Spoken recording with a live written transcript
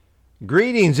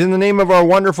Greetings in the name of our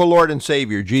wonderful Lord and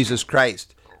Savior, Jesus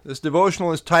Christ. This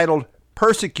devotional is titled,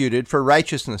 Persecuted for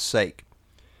Righteousness' Sake.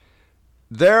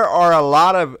 There are a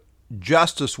lot of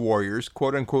justice warriors,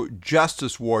 quote-unquote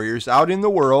justice warriors, out in the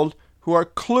world who are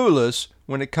clueless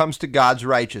when it comes to God's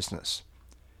righteousness.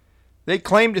 They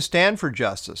claim to stand for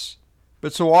justice,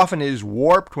 but so often it is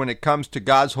warped when it comes to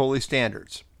God's holy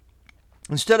standards.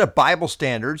 Instead of Bible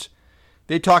standards,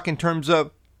 they talk in terms of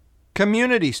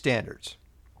community standards.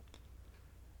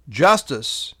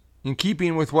 Justice, in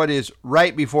keeping with what is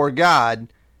right before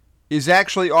God, is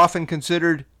actually often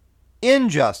considered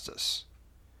injustice.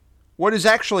 What is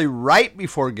actually right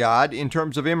before God in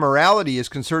terms of immorality is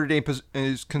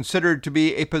considered to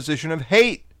be a position of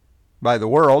hate by the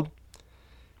world.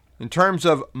 In terms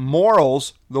of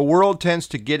morals, the world tends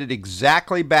to get it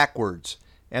exactly backwards,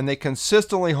 and they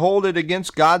consistently hold it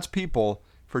against God's people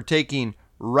for taking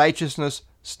righteousness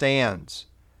stands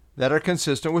that are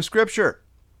consistent with Scripture.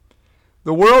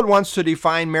 The world wants to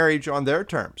define marriage on their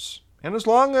terms, and as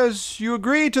long as you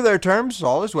agree to their terms,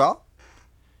 all is well.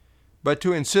 But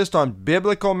to insist on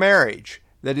biblical marriage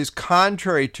that is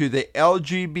contrary to the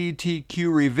LGBTQ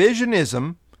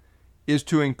revisionism is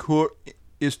to incur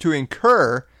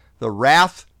the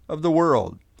wrath of the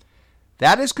world.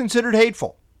 That is considered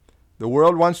hateful. The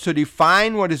world wants to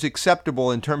define what is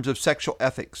acceptable in terms of sexual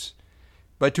ethics,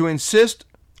 but to insist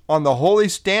on the holy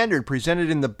standard presented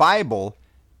in the Bible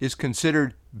is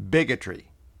considered bigotry.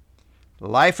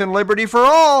 Life and liberty for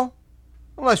all,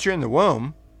 unless you're in the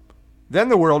womb. Then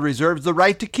the world reserves the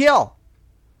right to kill.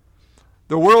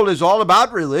 The world is all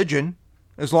about religion,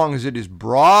 as long as it is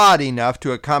broad enough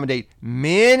to accommodate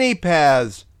many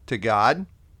paths to God.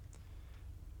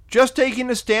 Just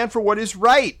taking a stand for what is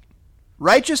right,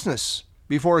 righteousness,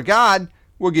 before God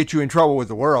will get you in trouble with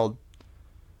the world.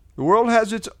 The world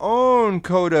has its own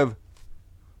code of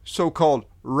so-called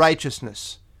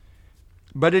righteousness,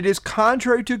 but it is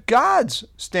contrary to God's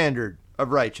standard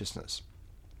of righteousness.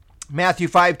 Matthew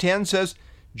 5:10 says,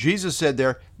 Jesus said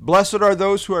there, "Blessed are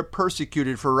those who are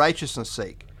persecuted for righteousness'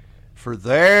 sake, for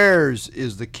theirs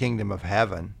is the kingdom of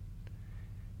heaven."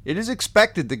 It is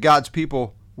expected that God's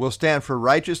people will stand for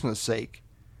righteousness' sake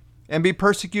and be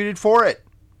persecuted for it.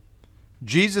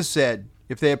 Jesus said,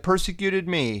 "If they have persecuted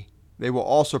me, they will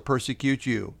also persecute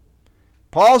you."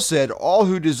 Paul said, "All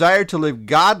who desire to live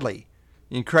godly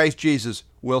in Christ Jesus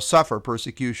will suffer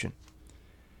persecution."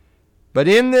 But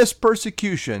in this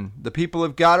persecution, the people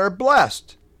of God are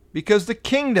blessed because the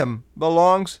kingdom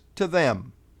belongs to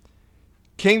them.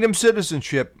 Kingdom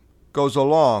citizenship goes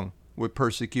along with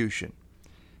persecution.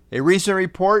 A recent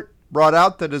report brought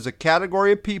out that as a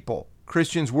category of people,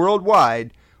 Christians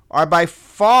worldwide are by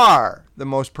far the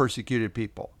most persecuted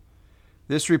people.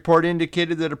 This report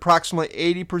indicated that approximately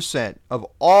 80% of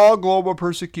all global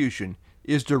persecution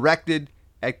is directed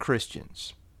at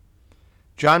Christians.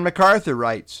 John MacArthur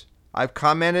writes, "I've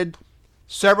commented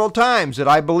several times that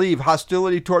I believe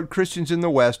hostility toward Christians in the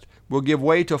West will give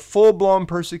way to full-blown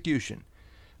persecution.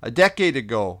 A decade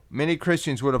ago, many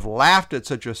Christians would have laughed at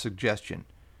such a suggestion.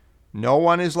 No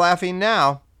one is laughing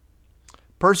now.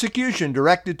 Persecution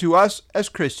directed to us as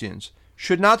Christians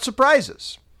should not surprise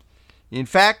us. In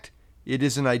fact, it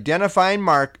is an identifying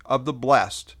mark of the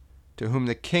blessed, to whom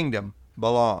the kingdom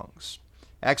belongs."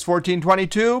 Acts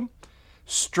 14:22,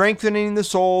 strengthening the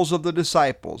souls of the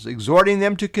disciples, exhorting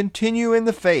them to continue in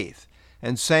the faith,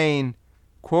 and saying,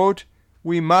 quote,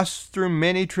 "We must through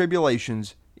many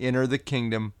tribulations enter the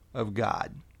kingdom of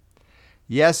God."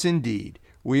 Yes, indeed,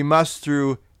 we must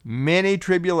through many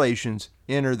tribulations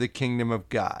enter the kingdom of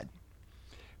God.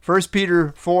 1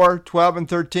 Peter 4:12 and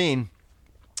 13,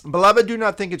 "Beloved, do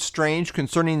not think it strange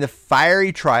concerning the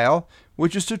fiery trial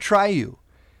which is to try you,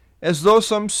 as though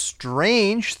some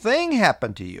strange thing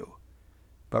happened to you.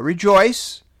 But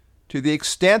rejoice to the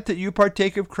extent that you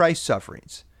partake of Christ's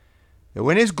sufferings, that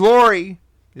when his glory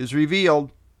is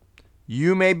revealed,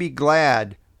 you may be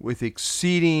glad with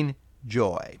exceeding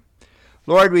joy."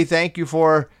 Lord, we thank you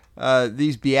for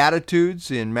these Beatitudes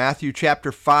in Matthew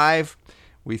chapter 5.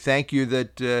 We thank you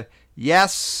that,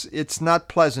 yes, it's not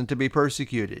pleasant to be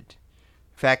persecuted.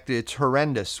 In fact, it's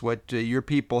horrendous what your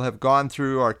people have gone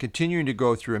through, are continuing to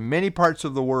go through in many parts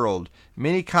of the world,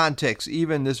 many contexts,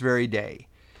 even this very day.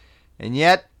 And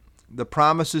yet, the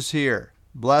promise is here.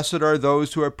 Blessed are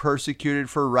those who are persecuted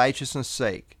for righteousness'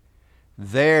 sake.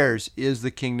 Theirs is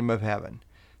the kingdom of heaven.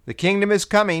 The kingdom is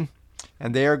coming,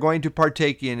 and they are going to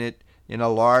partake in it in a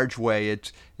large way.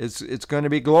 It's going to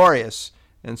be glorious.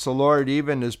 And so, Lord,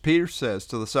 even as Peter says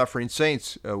to the suffering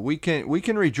saints, we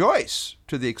can rejoice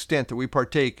to the extent that we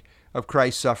partake of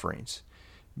Christ's sufferings.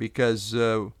 because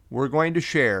we're going to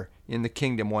share in the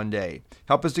kingdom one day.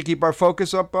 Help us to keep our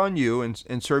focus up on you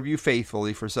and serve you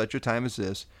faithfully for such a time as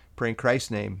this. Pray in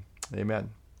Christ's name.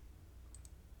 Amen.